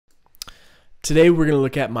Today we're going to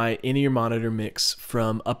look at my in-ear monitor mix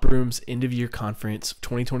from Upper Room's end of year conference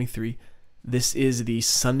 2023. This is the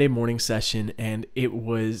Sunday morning session, and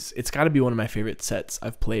it's got to be one of my favorite sets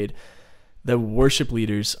I've played. The worship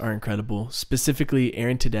leaders are incredible. Specifically,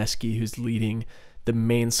 Aaron Tedeschi, who's leading the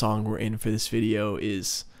main song we're in for this video,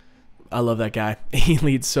 I love that guy. He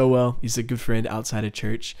leads so well. He's a good friend outside of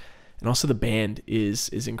church. And also the band is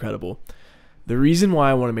incredible. The reason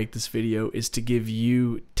why I want to make this video is to give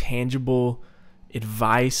you tangible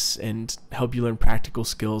advice and help you learn practical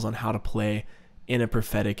skills on how to play in a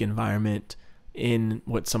prophetic environment, in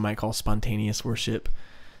what some might call spontaneous worship.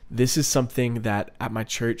 This is something that at my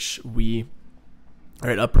church,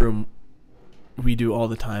 at Upper Room, we do all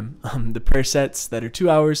the time. The prayer sets that are 2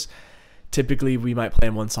 hours, typically we might play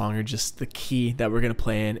in one song or just the key that we're going to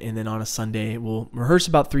play in. And then on a Sunday, we'll rehearse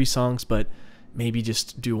about 3 songs, but maybe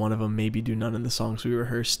just do one of them, maybe do none of the songs we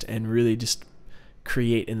rehearsed, and really just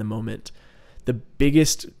create in the moment. The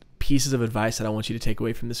biggest pieces of advice that I want you to take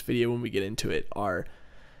away from this video when we get into it are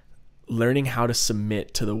learning how to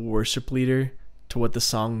submit to the worship leader, to what the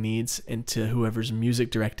song needs, and to whoever's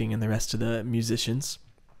music directing and the rest of the musicians.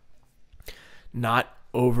 Not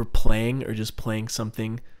overplaying or just playing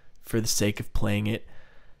something for the sake of playing it.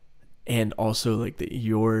 And also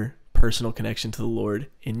your personal connection to the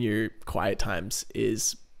Lord in your quiet times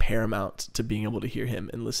is paramount to being able to hear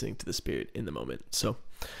him and listening to the Spirit in the moment. So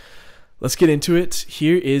let's get into it.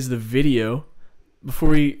 Here is the video. Before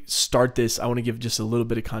we start this, I want to give just a little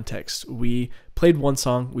bit of context. We played one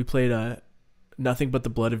song. We played Nothing But the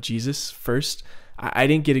Blood of Jesus first. I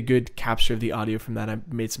didn't get a good capture of the audio from that. I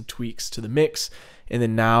made some tweaks to the mix. And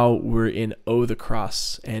then now we're in Oh the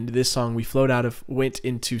Cross. And this song we flowed out of went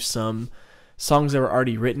into some songs that were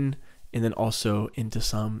already written, and then also into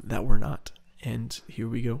some that were not. And here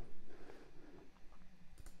we go.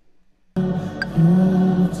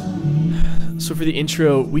 So for the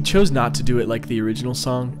intro, we chose not to do it like the original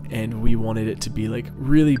song, and we wanted it to be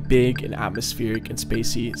really big and atmospheric and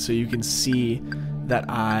spacey, so you can see that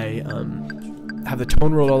I have the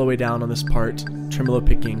tone rolled all the way down on this part, tremolo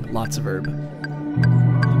picking, lots of verb.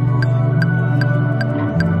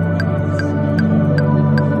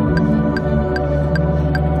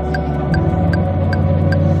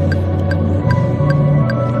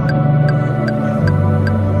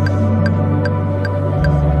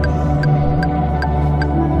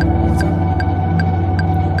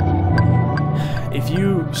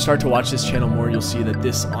 Start to watch this channel more, you'll see that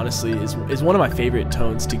this honestly is one of my favorite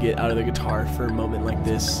tones to get out of the guitar for a moment like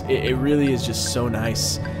this. It really is just so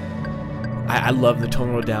nice. I love the tone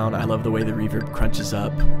roll down. I love the way the reverb crunches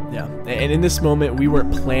up. Yeah, and in this moment we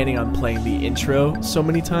weren't planning on playing the intro so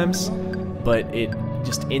many times, but it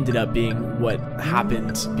just ended up being what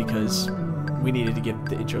happened because we needed to give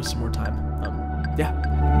the intro some more time.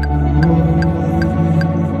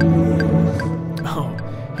 Oh,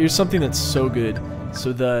 here's something that's so good.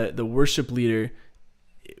 So the worship leader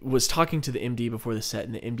was talking to the MD before the set,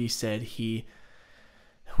 and the MD said he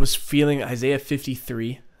was feeling Isaiah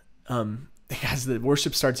 53. As the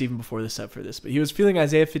worship starts even before the set for this, but he was feeling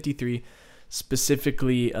Isaiah 53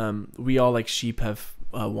 specifically. We all like sheep have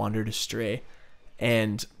wandered astray,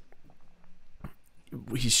 and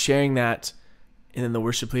he's sharing that, and then the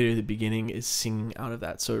worship leader at the beginning is singing out of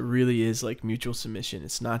that. So it really is like mutual submission.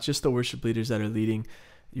 It's not just the worship leaders that are leading.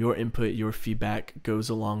 Your input, your feedback goes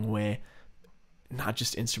a long way, not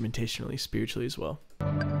just instrumentationally, spiritually as well.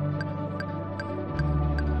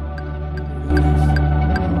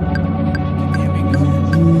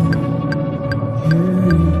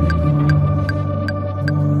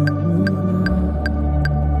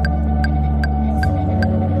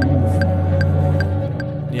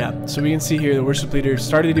 Yeah, so we can see here the worship leader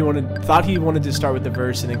thought he wanted to start with the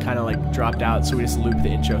verse and then kind of dropped out, so we just looped the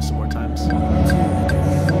intro some more times.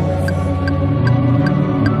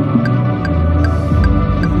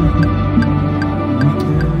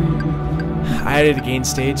 I added a gain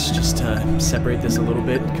stage just to separate this a little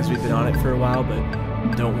bit because we've been on it for a while, but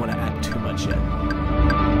don't want to add too much yet.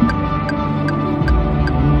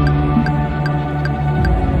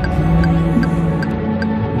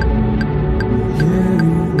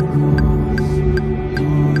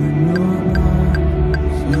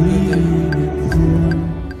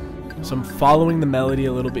 So I'm following the melody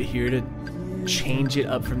a little bit here to change it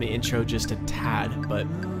up from the intro just a tad, but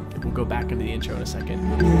we'll go back into the intro in a second.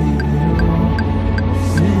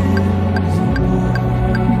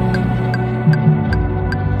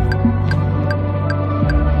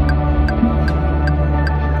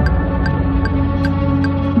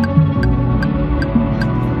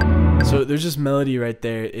 So there's this melody right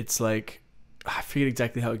there. It's I forget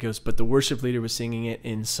exactly how it goes, but the worship leader was singing it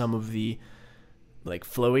in some of the like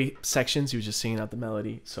flowy sections. He was just singing out the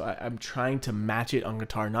melody. So I'm trying to match it on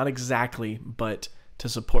guitar, not exactly, but to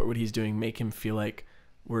support what he's doing, make him feel like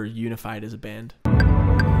we're unified as a band.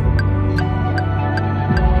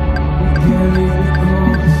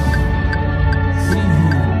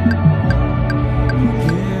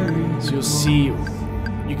 So you'll see,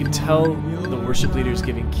 you can tell the worship leader is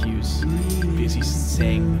giving cues because he's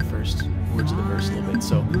saying the first words of the verse a little bit.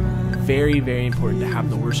 So very, very important to have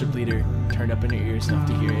the worship leader turned up in your ears enough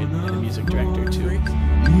to hear it, and the music director too.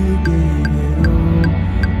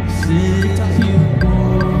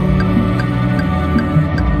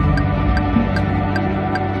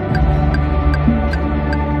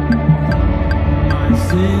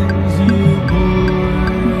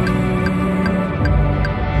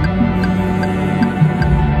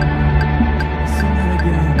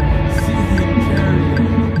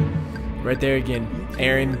 Right there again,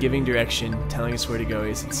 Aaron giving direction, telling us where to go.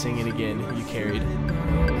 He said, sing it again, you carried.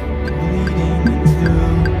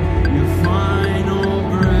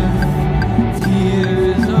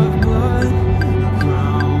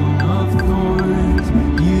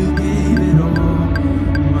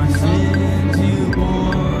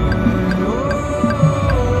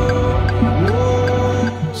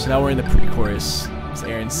 So now we're in the pre-chorus. It's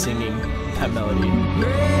Aaron singing that melody.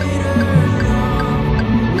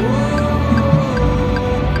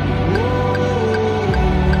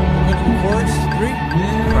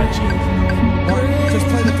 Just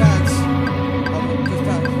play the pads.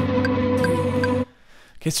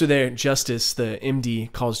 Okay, so there, Justice, the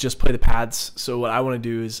MD, calls just play the pads. So what I want to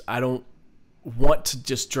do is I don't want to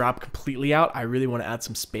just drop completely out. I really want to add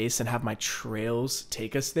some space and have my trails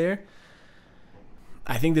take us there.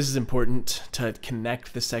 I think this is important to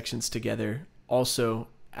connect the sections together. Also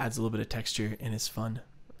adds a little bit of texture and is fun.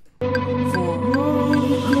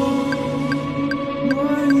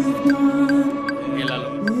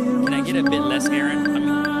 A bit less, Aaron.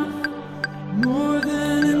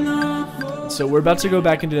 So we're about to go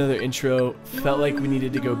back into another intro. Felt like we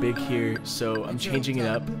needed to go big here, so I'm changing it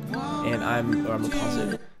up, and I'm gonna pause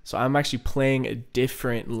it. So I'm actually playing a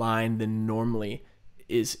different line than normally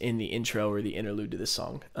is in the intro or the interlude to this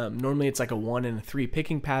song. Normally it's like a 1 and a 3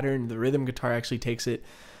 picking pattern. The rhythm guitar actually takes it,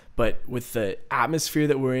 but with the atmosphere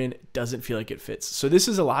that we're in, it doesn't feel like it fits. So this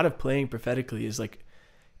is a lot of playing prophetically. Is like,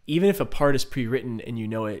 even if a part is pre-written and you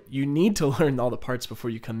know it, you need to learn all the parts before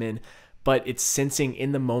you come in, but it's sensing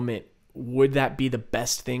in the moment, would that be the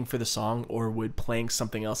best thing for the song, or would playing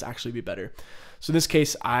something else actually be better? So in this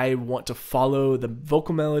case, I want to follow the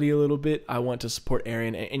vocal melody a little bit. I want to support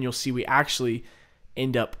Aaron, and you'll see we actually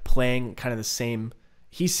end up playing kind of the same.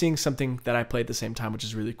 He sings something that I play at the same time, which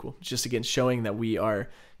is really cool. Just again, showing that we are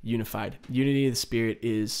unified. Unity of the Spirit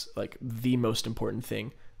is like the most important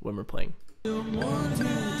thing when we're playing. 1, 2,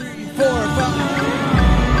 3, 4, 5.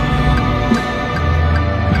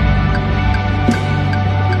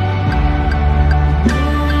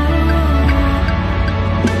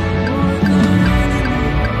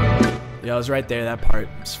 Yeah, I was right there. That part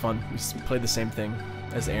was fun. We played the same thing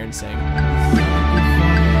as Aaron sang.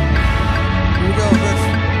 Here we go,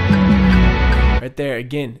 verse. Right there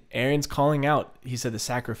again, Aaron's calling out. He said the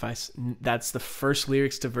sacrifice. That's the first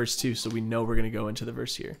lyrics to verse 2, so we know we're going to go into the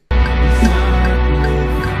verse here.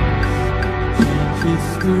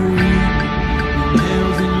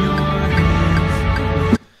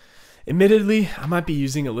 Admittedly, I might be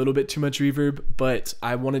using a little bit too much reverb, but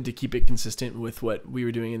I wanted to keep it consistent with what we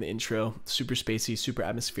were doing in the intro. Super spacey, super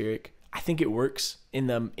atmospheric. I think it works.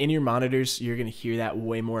 In your monitors, you're going to hear that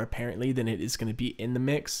way more apparently than it is going to be in the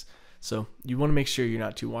mix. So you want to make sure you're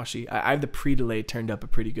not too washy. I have the pre-delay turned up a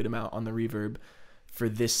pretty good amount on the reverb for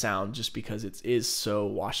this sound, just because it is so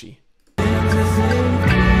washy. A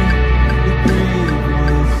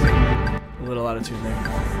little out of tune there.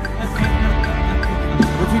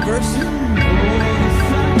 Repeat verse.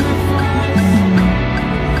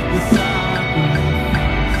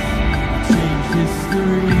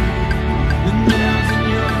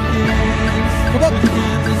 Come up.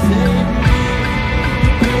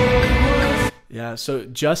 Yeah, so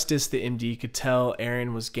Justice, the MD, could tell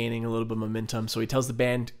Aaron was gaining a little bit of momentum, so he tells the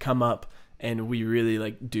band, come up, and we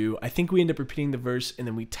really do. I think we end up repeating the verse, and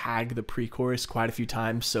then we tag the pre-chorus quite a few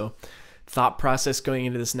times. So thought process going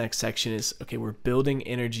into this next section is, okay, we're building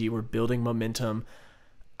energy, we're building momentum.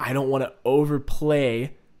 I don't want to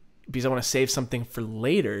overplay because I want to save something for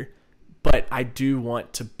later, but I do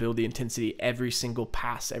want to build the intensity every single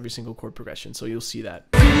pass, every single chord progression. So you'll see that.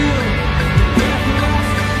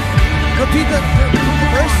 Repeat the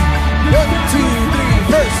verse. 1, 2,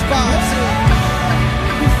 3, verse 5, 6.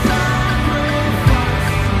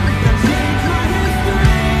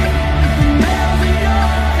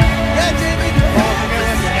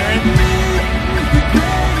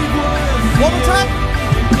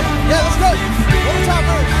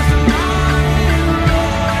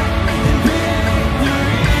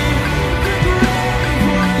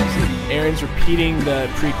 Aaron's repeating the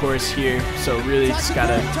pre-chorus here, so really just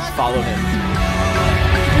gotta follow him.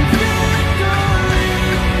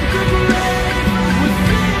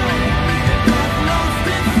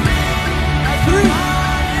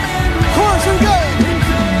 Chorus, here we go.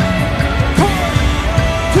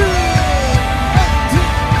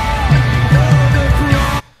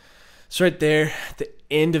 So right there, at the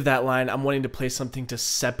end of that line, I'm wanting to play something to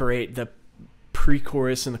separate the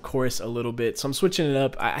pre-chorus and the chorus a little bit. So I'm switching it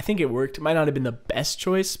up. I think it worked. It might not have been the best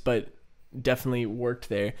choice, but definitely worked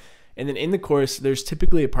there. And then in the chorus, there's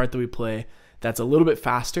typically a part that we play that's a little bit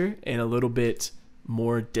faster and a little bit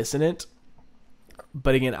more dissonant.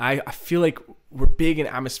 But again, I feel like we're big in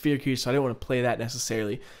atmospheric here, so I don't want to play that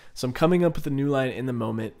necessarily. So I'm coming up with a new line in the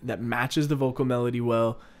moment that matches the vocal melody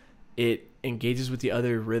well. It engages with the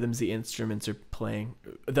other rhythms the instruments are playing,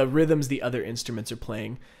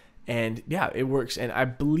 and yeah, it works. And I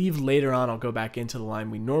believe later on I'll go back into the line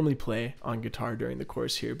we normally play on guitar during the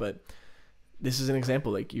chorus here, but this is an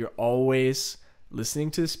example. Like, you're always listening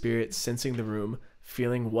to the Spirit, sensing the room,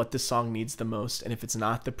 feeling what the song needs the most, and if it's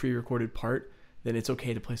not the pre-recorded part, then it's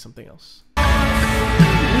okay to play something else.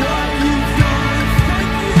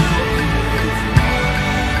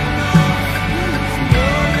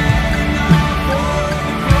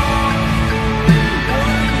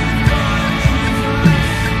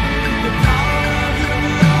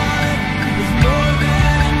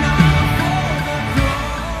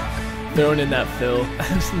 Throwing in that fill.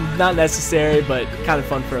 Not necessary, but kind of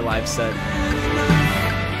fun for a live set.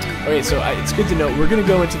 Okay, so it's good to know we're going to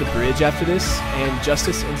go into the bridge after this, and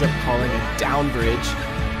Justice ends up calling a down bridge,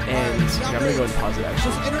 and I'm going to go ahead and pause it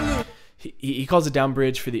actually. He calls a down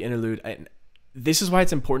bridge for the interlude, and this is why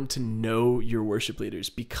it's important to know your worship leaders,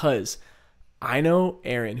 because I know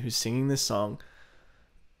Aaron, who's singing this song,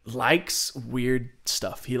 likes weird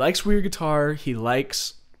stuff. He likes weird guitar. He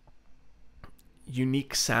likes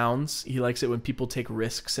unique sounds. He likes it when people take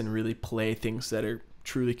risks and really play things that are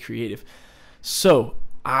truly creative. So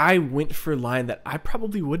I went for a line that I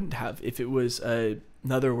probably wouldn't have if it was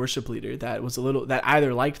another worship leader that was that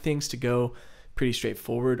either liked things to go pretty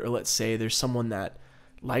straightforward, or let's say there's someone that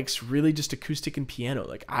likes really just acoustic and piano.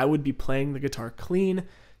 Like, I would be playing the guitar clean,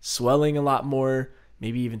 swelling a lot more,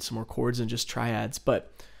 maybe even some more chords and just triads.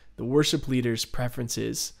 But the worship leader's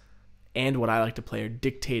preferences and what I like to play are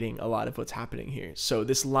dictating a lot of what's happening here. So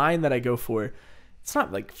this line that I go for, it's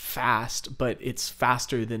not like fast, but it's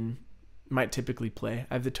faster than might typically play.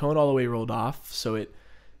 I have the tone all the way rolled off, so it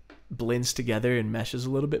blends together and meshes a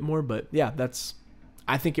little bit more. But yeah,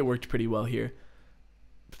 I think it worked pretty well here.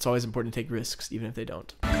 It's always important to take risks, even if they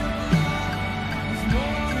don't.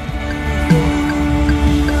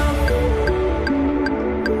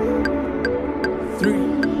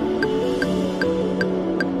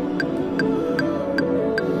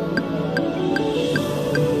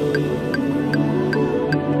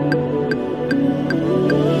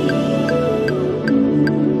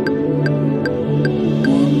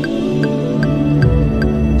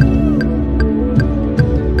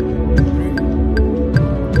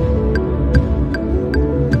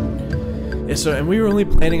 And we were only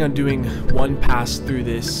planning on doing one pass through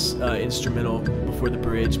this instrumental before the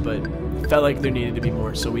bridge, but felt like there needed to be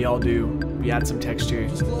more, so we add some texture. I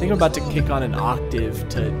think I'm about to kick on an octave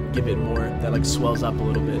to give it more, that like swells up a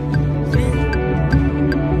little bit.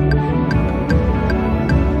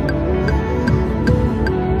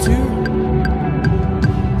 2,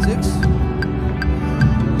 6,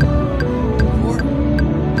 4.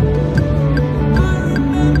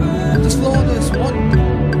 Just slow on this. 1.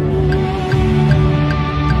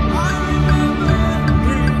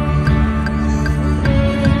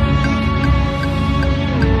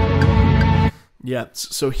 Yeah,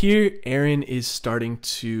 so here Aaron is starting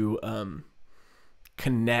to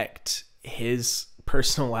connect his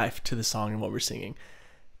personal life to the song and what we're singing.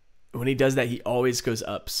 When he does that, he always goes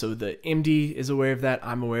up. So the MD is aware of that.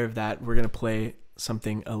 I'm aware of that. We're going to play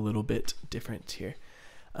something a little bit different here.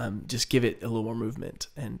 Just give it a little more movement.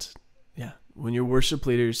 And yeah, when your worship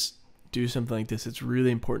leaders do something like this, it's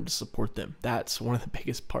really important to support them. That's one of the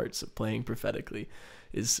biggest parts of playing prophetically,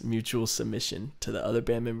 is mutual submission to the other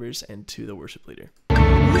band members and to the worship leader.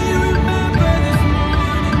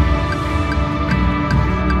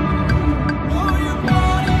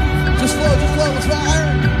 Just flow, let's fly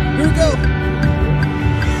iron. Here we go.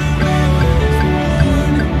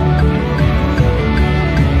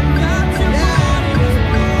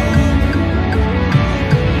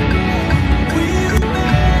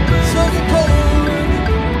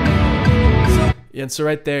 Yeah, and so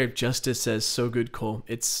right there, Justice says, "So good, Cole."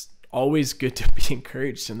 It's always good to be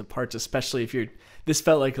encouraged in the parts, especially if this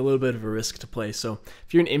felt like a little bit of a risk to play. So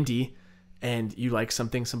if you're an MD, and you like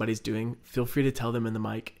something somebody's doing, feel free to tell them in the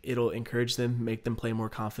mic. It'll encourage them, make them play more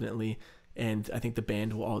confidently, and I think the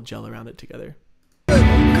band will all gel around it together.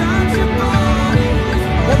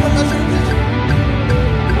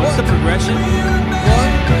 What's the progression? 1, 2, 3.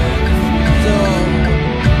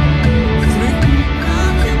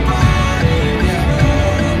 Yeah.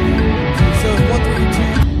 So 1, 3, 2,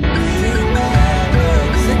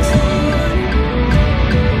 6, 4.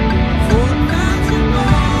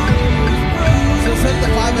 So instead of the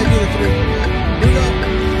 5, I do the 3. Here we go.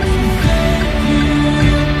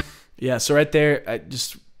 Yeah, so right there, I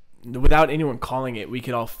just without anyone calling it, we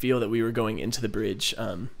could all feel that we were going into the bridge.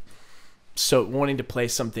 So wanting to play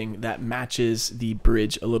something that matches the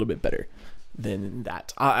bridge a little bit better than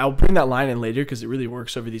that. I'll bring that line in later because it really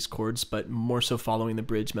works over these chords, but more so following the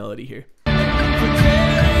bridge melody here.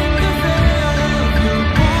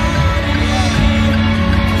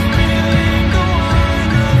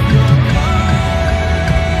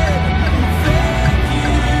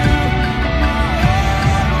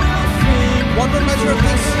 One more measure of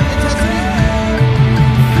this intensity.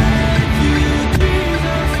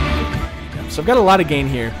 So I've got a lot of gain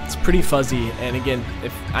here. It's pretty fuzzy, and again,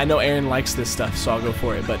 if I know Aaron likes this stuff, so I'll go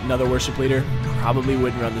for it. But another worship leader probably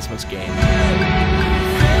wouldn't run this much gain. All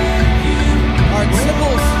right,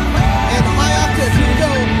 cymbals and high octave. Here we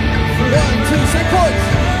go. 1, 2, same chords.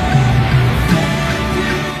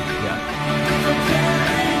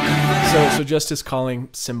 Yeah. So just as calling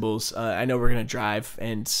cymbals, I know we're gonna drive,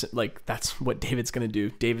 and like that's what David's gonna do.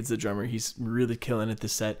 David's the drummer. He's really killing it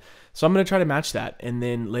this set. So I'm going to try to match that, and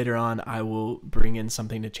then later on I will bring in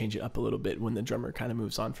something to change it up a little bit when the drummer kind of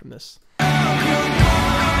moves on from this. All right,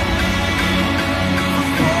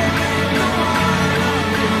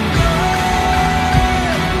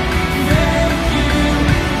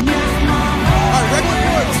 regular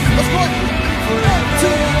chords. Let's go.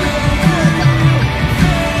 1, 2.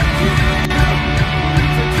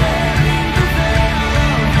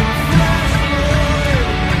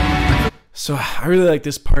 So I really like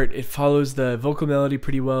this part. It follows the vocal melody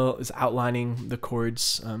pretty well. It's outlining the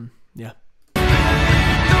chords. Yeah.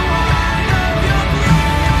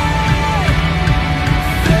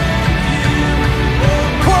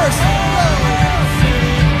 Chorus.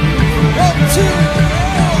 1, 2.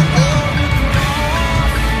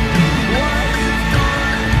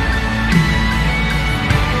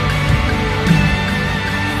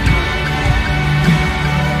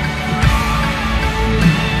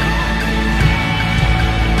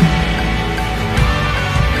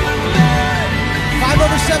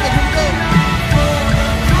 Over 7, here we go.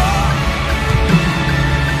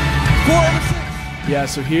 4 over 6. Yeah,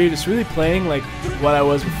 so here just really playing like what I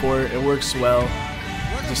was before. It works well.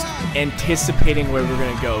 Just anticipating where we're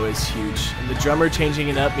going to go is huge. And the drummer changing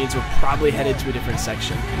it up means we're probably headed to a different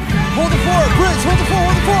section. Hold the 4, bridge, hold the 4,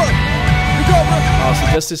 hold the 4. Here we go, bro. Oh, so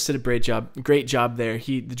Justice did a great job there.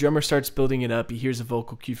 The drummer starts building it up. He hears a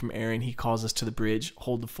vocal cue from Aaron. He calls us to the bridge,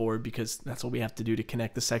 hold the 4, because that's what we have to do to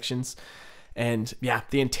connect the sections. And yeah,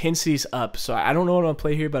 the intensity's up. So I don't know what I'm gonna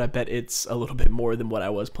play here, but I bet it's a little bit more than what I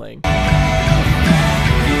was playing.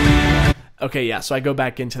 Okay, yeah, so I go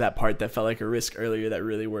back into that part that felt like a risk earlier that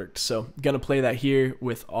really worked. So gonna play that here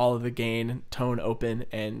with all of the gain, tone open,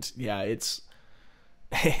 and yeah, it's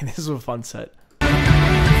this is a fun set.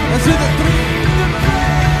 Let's do the 3.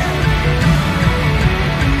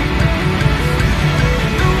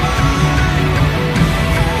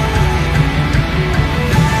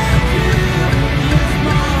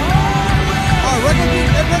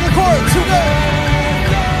 Regular chords, here we go.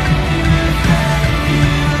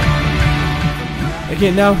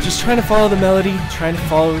 Again, now just trying to follow the melody, trying to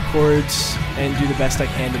follow the chords, and do the best I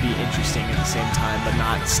can to be interesting at the same time, but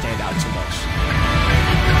not stand out too much.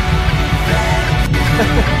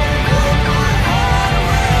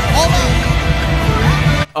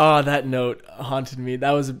 Oh, that note haunted me.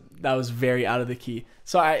 That was very out of the key.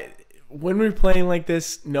 So when we're playing like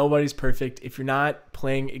this, nobody's perfect. If you're not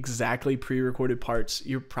playing exactly pre-recorded parts,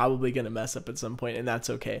 you're probably going to mess up at some point, and that's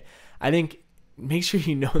okay. I think make sure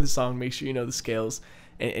you know the song, make sure you know the scales,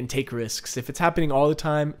 and take risks. If it's happening all the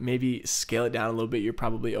time, maybe scale it down a little bit. You're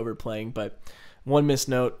probably overplaying, but one missed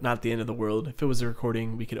note, not the end of the world. If it was a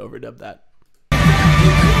recording, we could overdub that.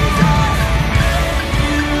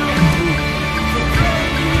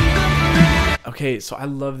 Okay, so I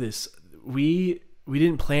love this. We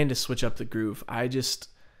didn't plan to switch up the groove. I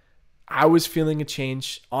was feeling a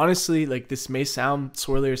change. Honestly, like this may sound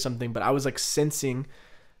swirly or something, but I was like sensing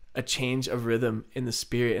a change of rhythm in the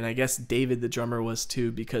spirit. And I guess David, the drummer, was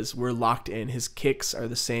too, because we're locked in. His kicks are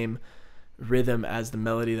the same rhythm as the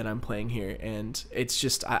melody that I'm playing here. And it's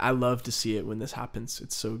just, I love to see it when this happens.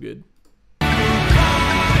 It's so good.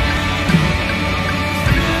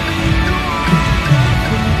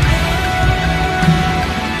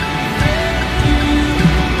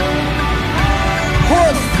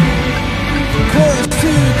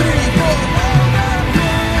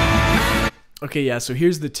 Okay, yeah, so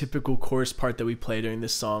here's the typical chorus part that we play during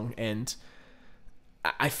this song, and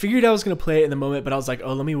I figured I was going to play it in the moment, but I was like,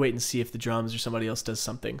 oh, let me wait and see if the drums or somebody else does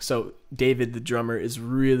something. So David, the drummer, is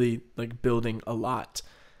really like building a lot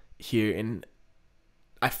here, and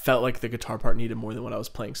I felt like the guitar part needed more than what I was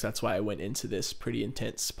playing, so that's why I went into this pretty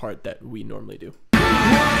intense part that we normally do.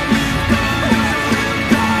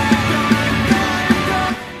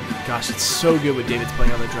 Gosh, it's so good what David's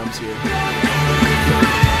playing on the drums here.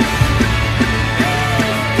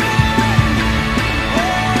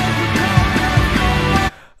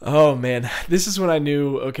 Oh man, this is when I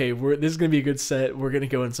knew, okay, this is going to be a good set. We're going to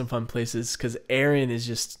go in some fun places, because Aaron is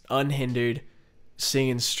just unhindered,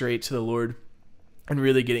 singing straight to the Lord and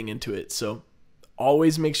really getting into it. So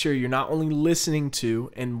always make sure you're not only listening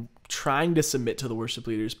to and trying to submit to the worship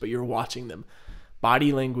leaders, but you're watching them.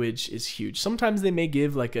 Body language is huge. Sometimes they may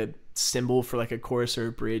give like a symbol for like a chorus or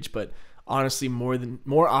a bridge, but honestly,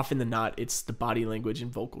 more often than not, it's the body language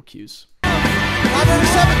and vocal cues. 4,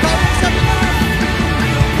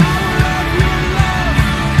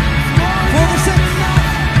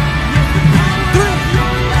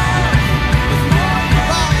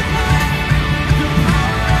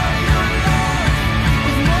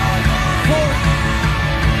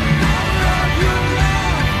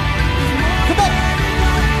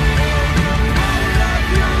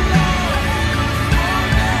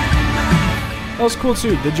 that was cool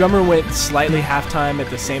too. The drummer went slightly halftime at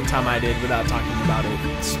the same time I did without talking about it.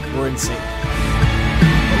 We're in sync.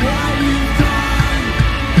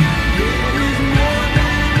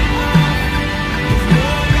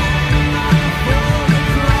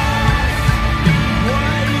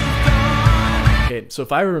 Okay, so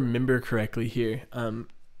if I remember correctly here, and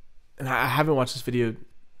I haven't watched this video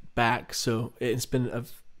back, so it's been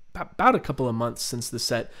about a couple of months since the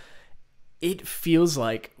set. It feels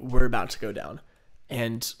like we're about to go down.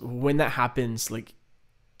 And when that happens, like,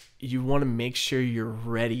 you want to make sure you're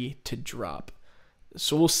ready to drop.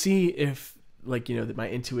 So we'll see if, like, you know, that my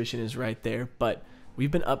intuition is right there. But we've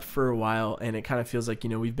been up for a while, and it kind of feels like, you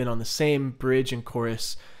know, we've been on the same bridge and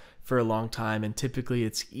chorus for a long time. And typically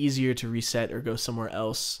it's easier to reset or go somewhere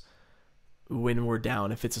else when we're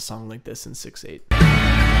down if it's a song like this in 6/8.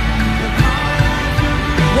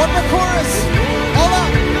 One more chorus. Hold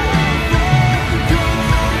up.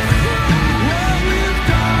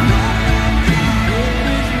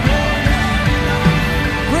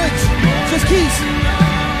 Just keys.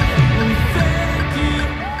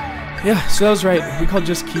 Yeah, so that was right. We call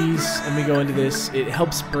just keys, and we go into this. It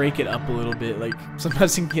helps break it up a little bit. Like,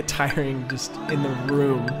 sometimes it can get tiring just in the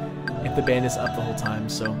room if the band is up the whole time.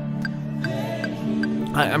 So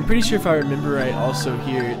I'm pretty sure if I remember right, also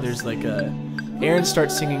here, there's like Aaron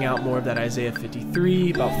starts singing out more of that Isaiah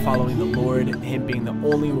 53 about following the Lord and him being the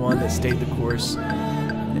only one that stayed the course.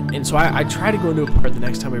 And so I try to go into a part the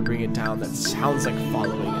next time we bring it down that sounds like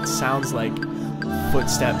following. It sounds like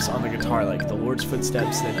footsteps on the guitar, like the Lord's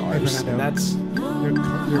footsteps than ours. And that's... Your mic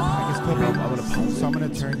is clipping. I'm going to pause So I'm it.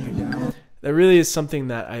 going to turn you down. That really is something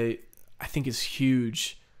that I think is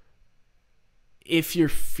huge. If you're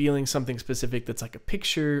feeling something specific that's like a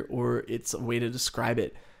picture or it's a way to describe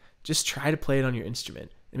it, just try to play it on your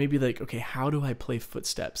instrument. And maybe like, okay, how do I play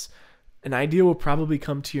footsteps? An idea will probably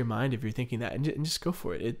come to your mind if you're thinking that, and just go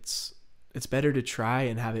for it. It's better to try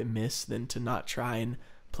and have it miss than to not try and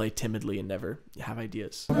play timidly and never have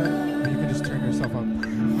ideas. You can just turn yourself up.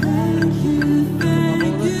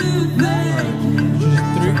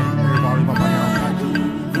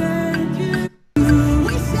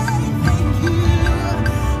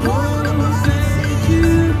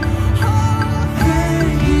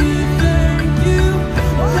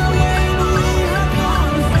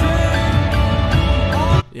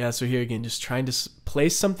 Yeah, so here again, just trying to play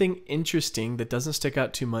something interesting that doesn't stick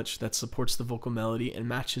out too much, that supports the vocal melody and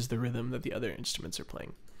matches the rhythm that the other instruments are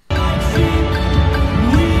playing.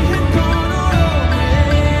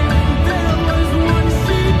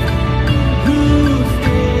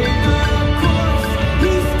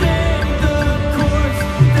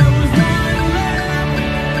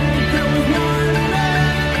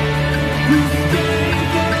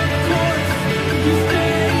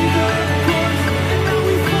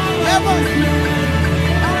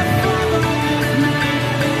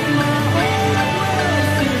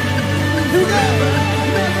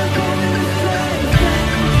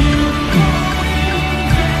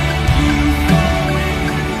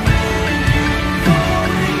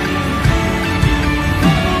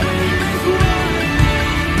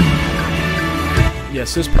 Yeah,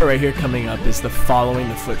 so this part right here coming up is the following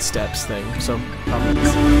the footsteps thing. So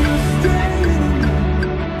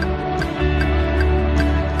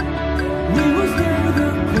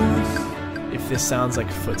this sounds like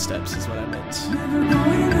footsteps is what I meant.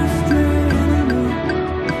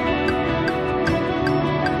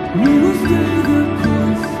 We will stay the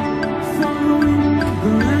course, following the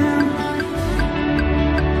Lamb.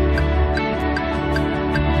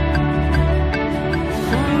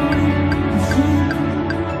 Following the sheep,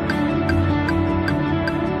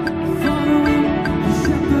 following the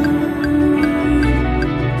shepherd.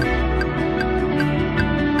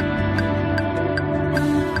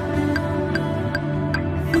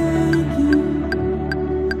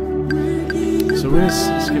 So we're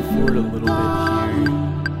gonna skip forward a little bit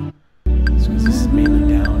here. This is mainly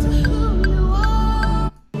down.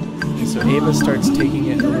 And so Ava starts taking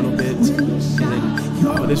it a little bit, and then,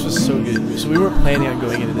 oh, this was so good. So we weren't planning on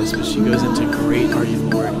going into this, but she goes into Great Are You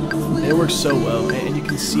Lord, and it works so well, and you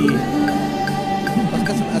can see,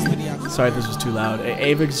 sorry if this was too loud,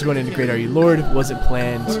 Ava is going into Great Are You Lord, wasn't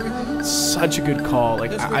planned, such a good call.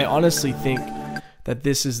 Like, I honestly think that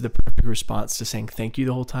this is the perfect response to saying thank you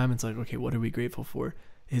the whole time. It's like, okay, what are we grateful for?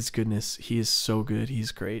 His goodness. He is so good.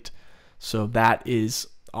 He's great. So that is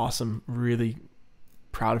awesome. Really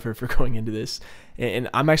proud of her for going into this. And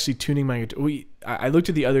I'm actually tuning my guitar. I looked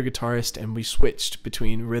at the other guitarist and we switched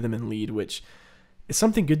between rhythm and lead, which is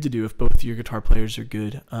something good to do if both your guitar players are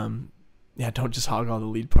good. Yeah, don't just hog all the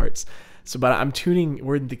lead parts. So, but I'm tuning,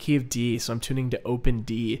 we're in the key of D, so I'm tuning to open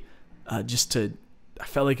D just to, I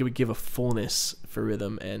felt like it would give a fullness for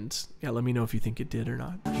rhythm. And yeah, let me know if you think it did or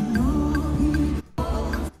not.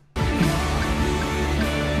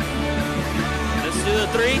 Let's do the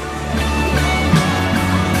 3.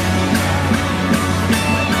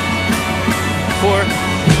 4.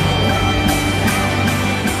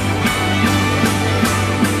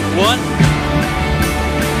 1.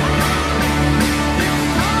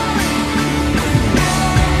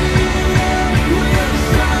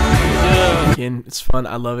 Again, it's fun.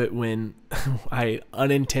 I love it when I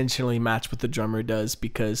unintentionally match what the drummer does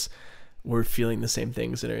because we're feeling the same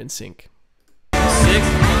things and are in sync. 6.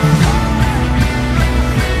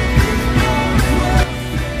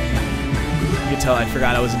 You can tell I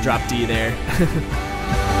forgot I was in drop D there.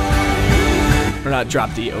 Or not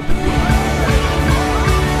drop D, open D.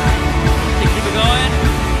 Keep it going.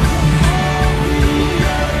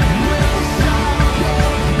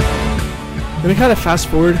 Let me kind of fast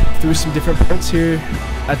forward through some different parts here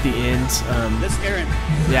at the end. Let's Aaron.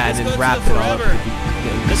 Yeah, Let's and go then to wrap the it all up. forever.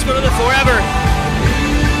 Let's go to the forever.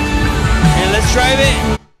 And let's drive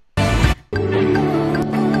it.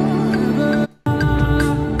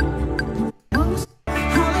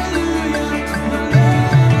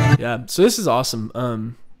 Yeah, so this is awesome.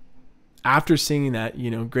 After singing that,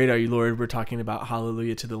 you know, Great Are You Lord, we're talking about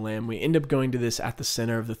Hallelujah to the Lamb. We end up going to this at the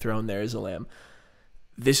center of the throne, there is a lamb.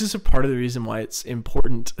 This is a part of the reason why it's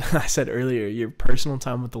important, I said earlier, your personal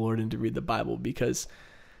time with the Lord and to read the Bible, because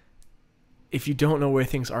if you don't know where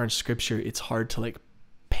things are in Scripture, it's hard to like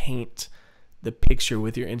paint the picture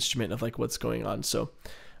with your instrument of like what's going on. So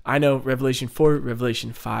I know Revelation 4,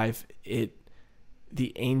 Revelation 5,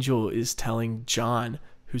 the angel is telling John,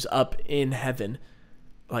 who's up in heaven,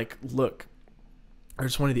 like, look, or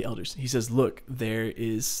it's one of the elders. He says, look, there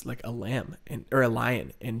is like a lamb or a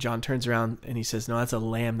lion. And John turns around and he says, no, that's a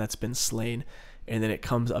lamb that's been slain. And then it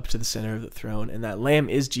comes up to the center of the throne. And that lamb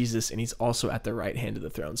is Jesus. And he's also at the right hand of the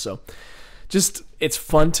throne. So just, it's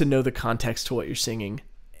fun to know the context to what you're singing.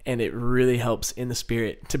 And it really helps in the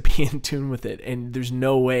spirit to be in tune with it. And there's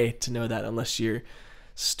no way to know that unless you're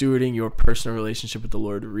stewarding your personal relationship with the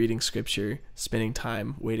Lord, reading Scripture, spending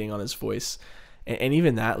time waiting on his voice. And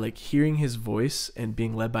even that, like hearing his voice and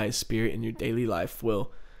being led by his spirit in your daily life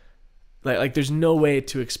will, like there's no way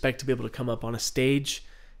to expect to be able to come up on a stage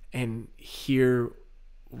and hear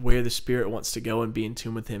where the spirit wants to go and be in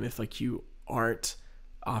tune with him if like you aren't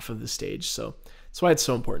off of the stage. So that's why it's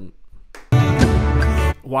so important.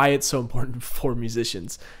 Why it's so important for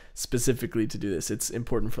musicians specifically to do this. It's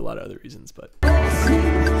important for a lot of other reasons, but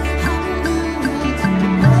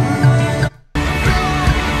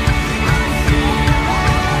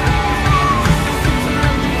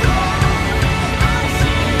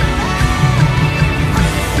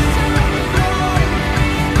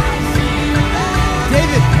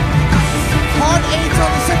David, hard 8s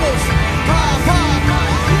on the cymbals.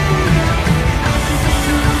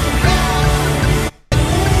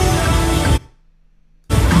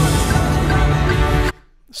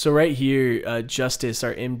 So right here, Justice,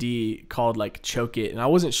 our MD, called like choke it, and I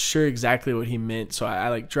wasn't sure exactly what he meant, so I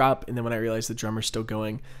like drop, and then when I realized the drummer's still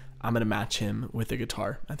going, I'm gonna match him with the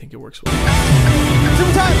guitar. I think it works well.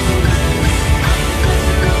 Super time.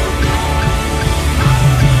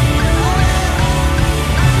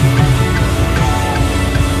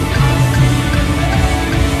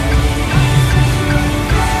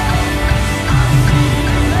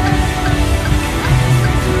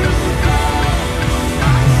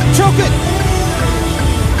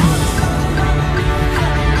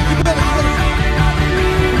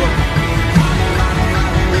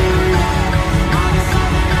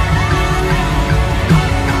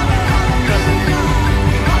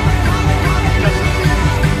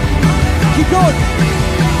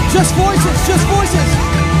 Just voices, just voices,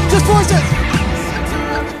 just voices.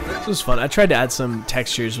 This was fun. I tried to add some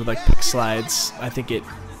textures with like pick slides. I think it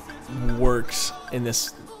works in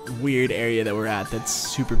this weird area that we're at that's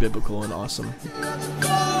super biblical and awesome. We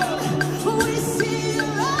see your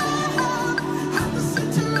love at the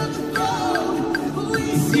center of the throne.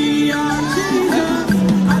 We see our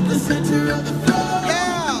Jesus at the center of the throne.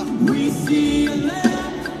 Yeah. We see your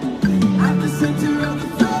Lamb at the center of the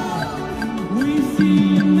throne. We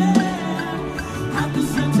see your Lamb at the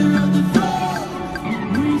center of the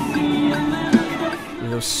throne. We see your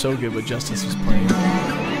Lamb. It was so good what Justice was playing.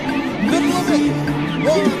 Middle of it. 1,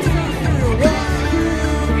 2,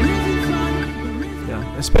 1.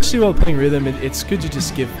 Yeah, especially while playing rhythm, it's good to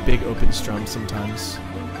just give big open strums sometimes.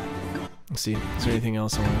 Let's see, is there anything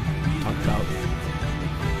else I want to talk about?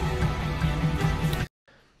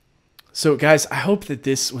 So guys, I hope that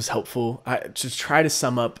this was helpful. To try to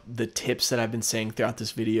sum up the tips that I've been saying throughout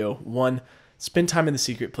this video. 1, spend time in the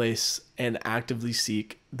secret place and actively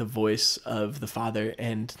seek the voice of the Father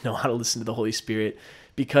and know how to listen to the Holy Spirit,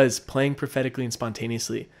 because playing prophetically and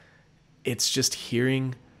spontaneously, it's just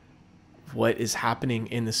hearing what is happening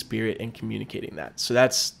in the Spirit and communicating that. So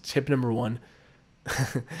that's tip number 1.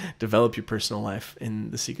 Develop your personal life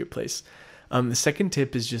in the secret place. The second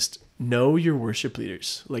tip is just know your worship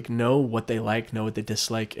leaders. Like, know what they like, know what they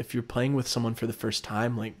dislike. If you're playing with someone for the first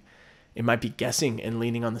time, like, it might be guessing and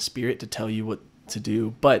leaning on the Spirit to tell you what to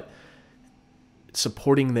do, but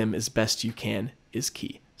supporting them as best you can is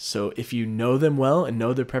key. So if you know them well and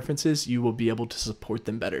know their preferences, you will be able to support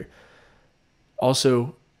them better.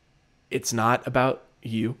 Also, it's not about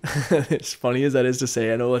you. As funny as that is to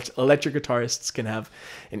say, I know electric guitarists can have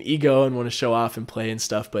an ego and want to show off and play and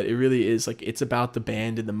stuff, but it really is like, it's about the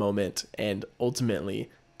band in the moment and ultimately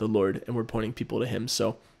the Lord, and we're pointing people to Him.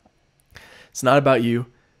 So it's not about you.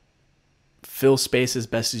 Fill space as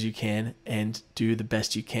best as you can and do the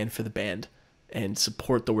best you can for the band and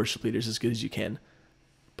support the worship leaders as good as you can.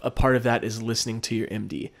 A part of that is listening to your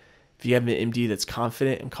MD. If you have an MD that's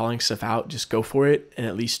confident and calling stuff out, just go for it and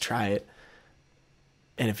at least try it.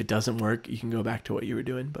 And if it doesn't work, you can go back to what you were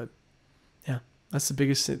doing. But yeah, that's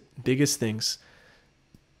the biggest things.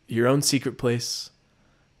 Your own secret place,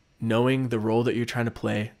 knowing the role that you're trying to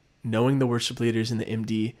play, knowing the worship leaders in the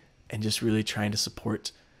MD, and just really trying to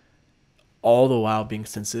support, all the while being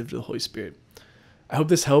sensitive to the Holy Spirit. I hope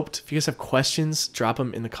this helped. If you guys have questions, drop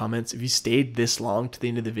them in the comments. If you stayed this long to the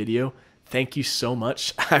end of the video, thank you so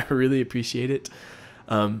much. I really appreciate it.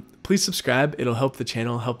 Please subscribe. It'll help the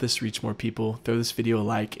channel, help this reach more people. Throw this video a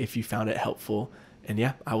like if you found it helpful. And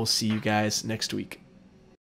yeah, I will see you guys next week.